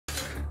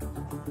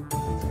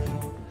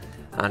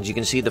And you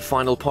can see the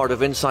final part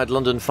of Inside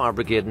London Fire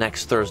Brigade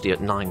next Thursday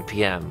at 9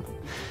 p.m.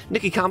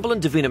 Nicky Campbell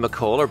and Davina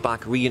McCall are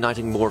back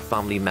reuniting more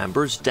family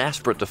members,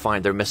 desperate to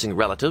find their missing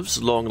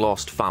relatives. Long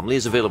Lost Family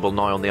is available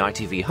now on the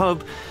ITV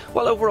Hub,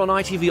 while over on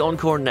ITV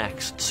Encore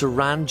next,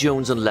 Saran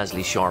Jones and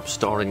Leslie Sharp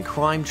star in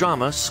crime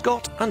drama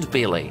Scott and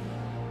Bailey.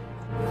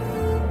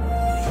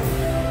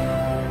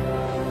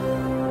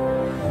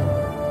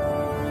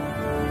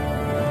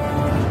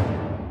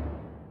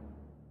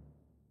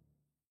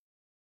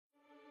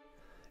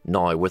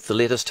 Now with the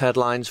latest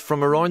headlines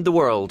from around the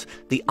world,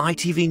 the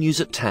ITV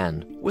News at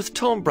 10 with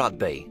Tom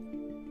Bradby.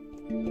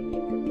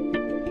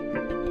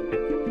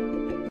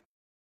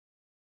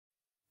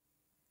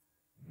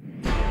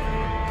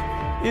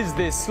 Is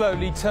this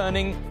slowly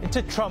turning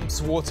into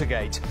Trump's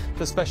Watergate?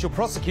 The special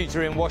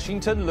prosecutor in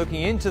Washington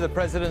looking into the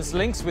president's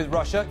links with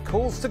Russia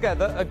calls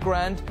together a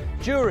grand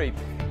jury.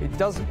 It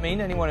doesn't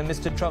mean anyone in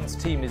Mr. Trump's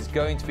team is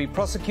going to be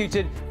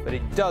prosecuted, but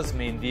it does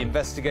mean the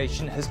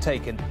investigation has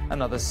taken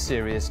another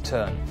serious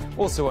turn.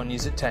 Also on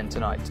News at 10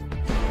 tonight.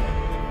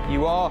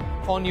 You are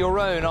on your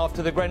own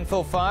after the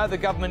Grenfell fire. The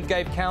government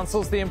gave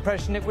councils the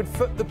impression it would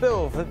foot the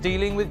bill for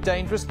dealing with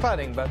dangerous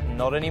cladding, but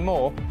not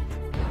anymore.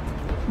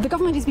 The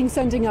government has been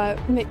sending out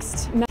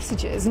mixed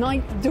messages, and I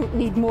don't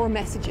need more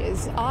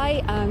messages.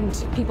 I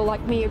and people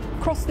like me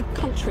across the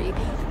country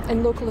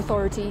and local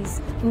authorities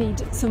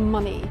need some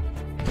money.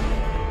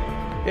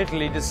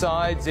 Italy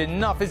decides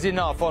enough is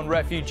enough on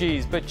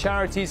refugees, but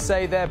charities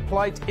say their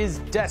plight is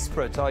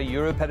desperate. Our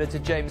Europe editor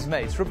James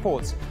Mace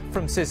reports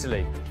from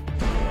Sicily.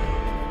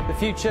 The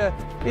future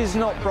is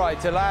not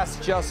bright, alas,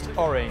 just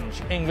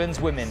orange. England's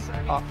women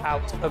are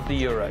out of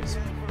the Euros.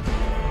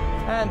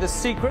 And the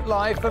secret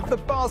life of the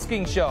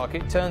basking shark.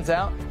 It turns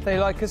out they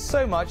like us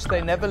so much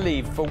they never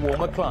leave for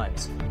warmer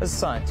climes, as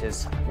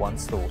scientists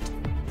once thought.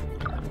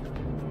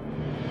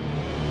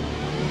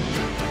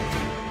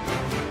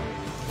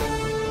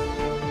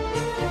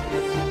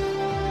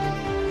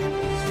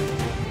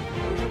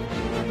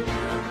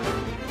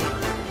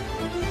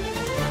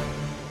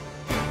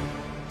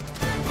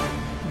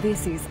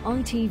 This is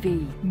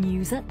ITV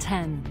News at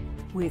 10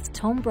 with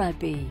Tom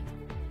Bradby.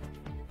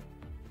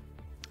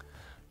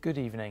 Good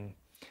evening.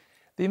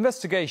 The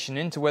investigation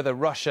into whether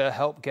Russia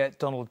helped get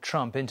Donald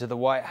Trump into the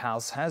White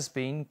House has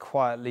been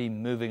quietly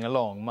moving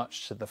along,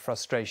 much to the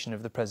frustration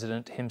of the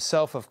president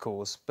himself, of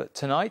course. But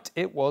tonight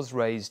it was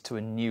raised to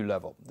a new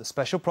level. The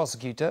special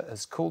prosecutor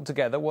has called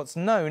together what's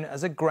known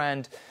as a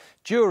grand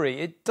jury.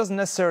 It doesn't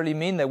necessarily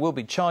mean there will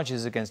be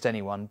charges against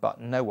anyone,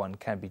 but no one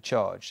can be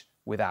charged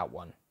without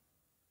one.